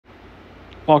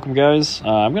Welcome guys,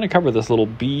 I'm going to cover this little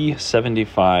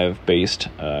b75 based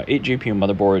 8 GPU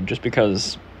motherboard just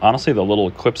because honestly the little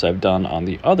clips I've done on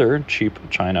the other cheap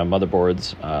China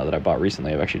motherboards that I bought recently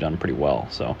have actually done pretty well.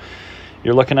 So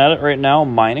you're looking at it right now,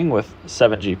 mining with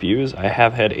 7 GPUs. I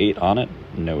have had 8 on it,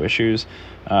 no issues.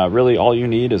 Really all you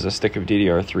need is a stick of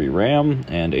DDR3 RAM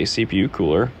and a CPU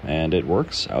cooler, and it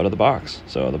works out of the box.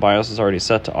 So the BIOS is already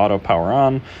set to auto power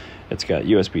on. It's got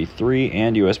USB 3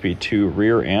 and USB 2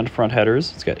 rear and front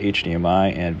headers. It's got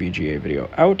HDMI and VGA video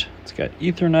out. It's got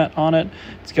Ethernet on it.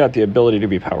 It's got the ability to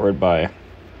be powered by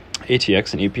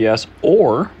ATX and EPS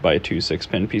or by 2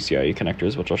 6-pin PCIe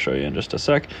connectors, which I'll show you in just a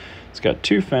sec. It's got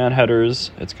 2 fan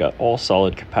headers. It's got all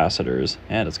solid capacitors,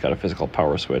 and it's got a physical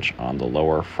power switch on the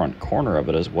lower front corner of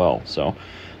it as well. So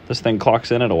this thing clocks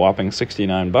in at a whopping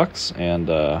 69 bucks, and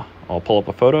I'll pull up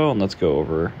a photo and let's go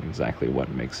over exactly what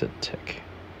makes it tick.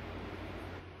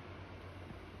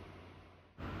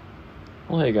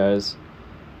 Well, hey guys,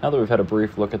 now that we've had a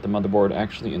brief look at the motherboard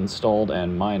actually installed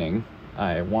and mining,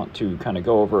 I want to kind of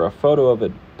go over a photo of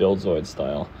it Buildzoid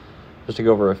style, just to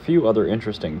go over a few other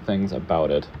interesting things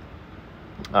about it.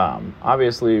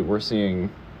 Obviously, we're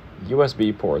seeing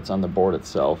USB ports on the board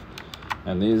itself,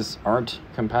 and these aren't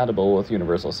compatible with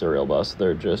Universal Serial Bus.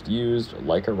 They're just used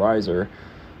like a riser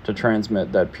to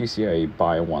transmit that PCIe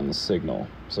by 1 signal.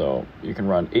 So you can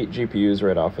run 8 GPUs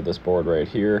right off of this board right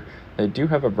here. They do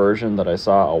have a version that I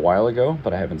saw a while ago,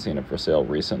 but I haven't seen it for sale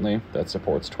recently, that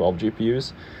supports 12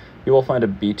 GPUs. You will find a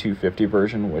B250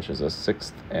 version, which is a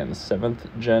 6th and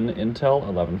 7th gen Intel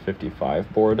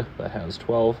 1155 board that has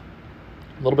 12.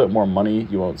 A little bit more money,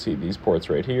 you won't see these ports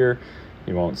right here.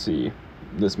 You won't see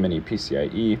this mini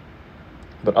PCIe.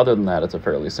 But other than that, it's a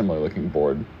fairly similar looking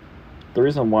board. The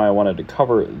reason why I wanted to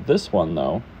cover this one,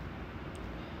 though,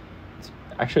 it's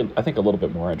actually, I think, a little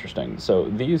bit more interesting. So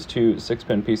these 2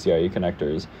 6-pin PCIe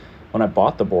connectors, when I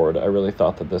bought the board, I really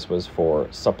thought that this was for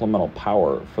supplemental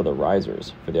power for the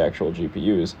risers, for the actual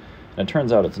GPUs, and it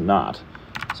turns out it's not.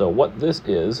 So what this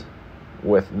is,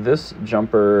 with this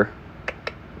jumper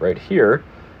right here,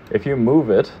 if you move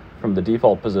it from the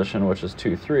default position, which is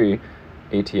 2-3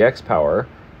 ATX power,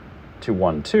 to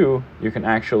 1-2, you can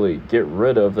actually get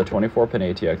rid of the 24-pin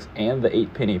ATX and the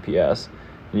 8-pin EPS,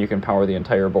 and you can power the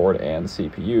entire board and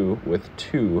CPU with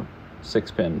 2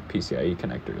 6-pin PCIe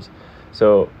connectors.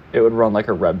 So it would run like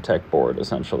a RebTech board,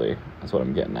 essentially. That's what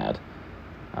I'm getting at.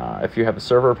 If you have a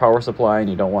server power supply and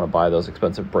you don't want to buy those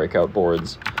expensive breakout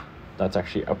boards, that's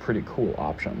actually a pretty cool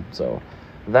option. So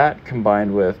that,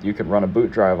 combined with, you could run a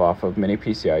boot drive off of mini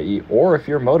PCIe, or if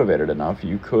you're motivated enough,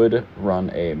 you could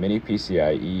run a mini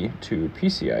PCIe to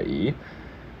PCIe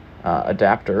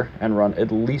adapter and run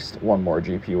at least one more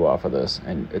GPU off of this,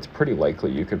 and it's pretty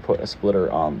likely you could put a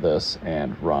splitter on this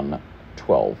and run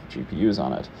 12 GPUs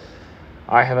on it.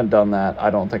 I haven't done that.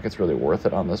 I don't think it's really worth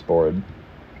it on this board.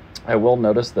 I will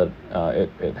notice that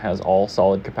it has all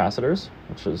solid capacitors,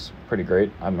 which is pretty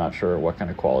great. I'm not sure what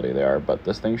kind of quality they are, but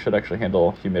this thing should actually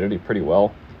handle humidity pretty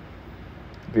well.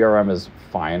 VRM is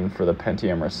fine for the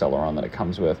Pentium or Celeron that it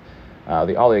comes with.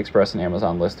 The AliExpress and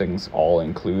Amazon listings all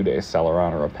include a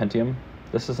Celeron or a Pentium.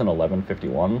 This is an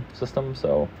 1151 system,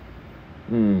 so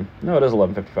no, it is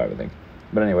 1155, I think.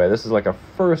 But anyway, this is like a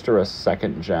 1st or a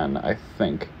 2nd gen, I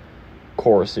think,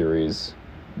 Core series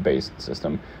based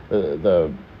system.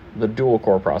 The dual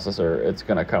core processor it's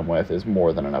going to come with is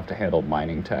more than enough to handle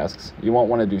mining tasks. You won't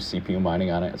want to do CPU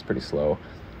mining on it, it's pretty slow.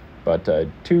 But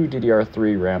 2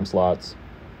 DDR3 RAM slots.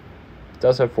 It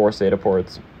does have 4 SATA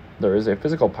ports. There is a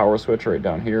physical power switch right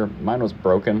down here. Mine was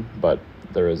broken, but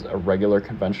there is a regular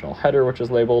conventional header which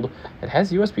is labeled. It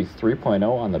has USB 3.0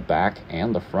 on the back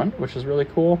and the front, which is really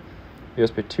cool.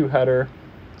 USB 2 header.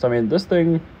 So I mean, this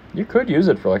thing, you could use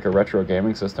it for like a retro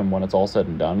gaming system when it's all said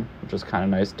and done, which is kind of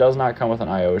nice. Does not come with an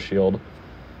I/O shield.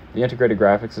 The integrated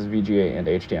graphics is VGA and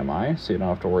HDMI, so you don't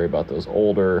have to worry about those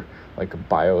older like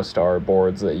BioStar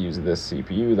boards that use this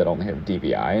CPU that only have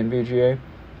DVI and VGA.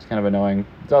 It's kind of annoying.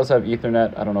 It does have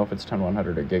Ethernet. I don't know if it's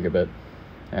 10100 or gigabit,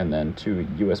 and then 2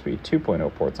 USB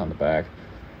 2.0 ports on the back.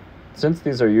 Since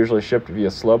these are usually shipped via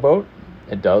Slowboat,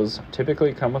 it does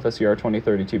typically come with a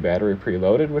CR2032 battery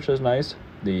preloaded, which is nice.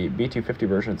 The B250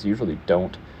 versions usually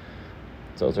don't.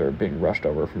 Those are being rushed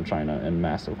over from China in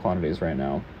massive quantities right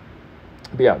now.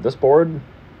 But yeah, this board,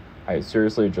 I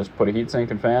seriously just put a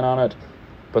heatsink and fan on it,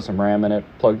 put some RAM in it,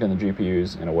 plugged in the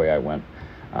GPUs, and away I went.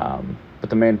 But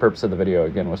the main purpose of the video,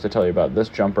 again, was to tell you about this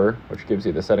jumper, which gives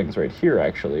you the settings right here,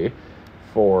 actually,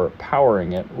 for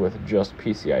powering it with just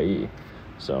PCIe.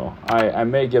 So I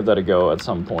may give that a go at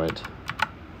some point.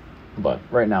 But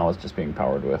right now it's just being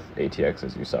powered with ATX,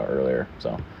 as you saw earlier.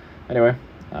 So anyway,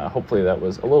 Hopefully that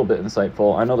was a little bit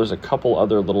insightful. I know there's a couple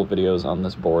other little videos on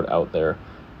this board out there,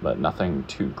 but nothing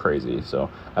too crazy. So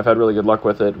I've had really good luck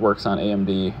with it. Works on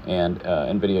AMD and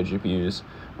NVIDIA GPUs.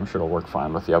 I'm sure it'll work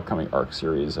fine with the upcoming ARC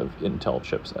series of Intel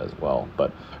chips as well.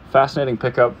 But fascinating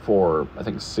pickup for, I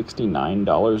think,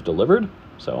 $69 delivered.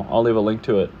 So I'll leave a link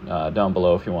to it down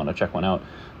below if you want to check one out.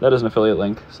 That is an affiliate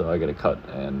link, so I get a cut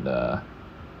and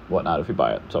whatnot if you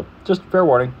buy it. So just fair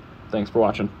warning. Thanks for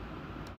watching.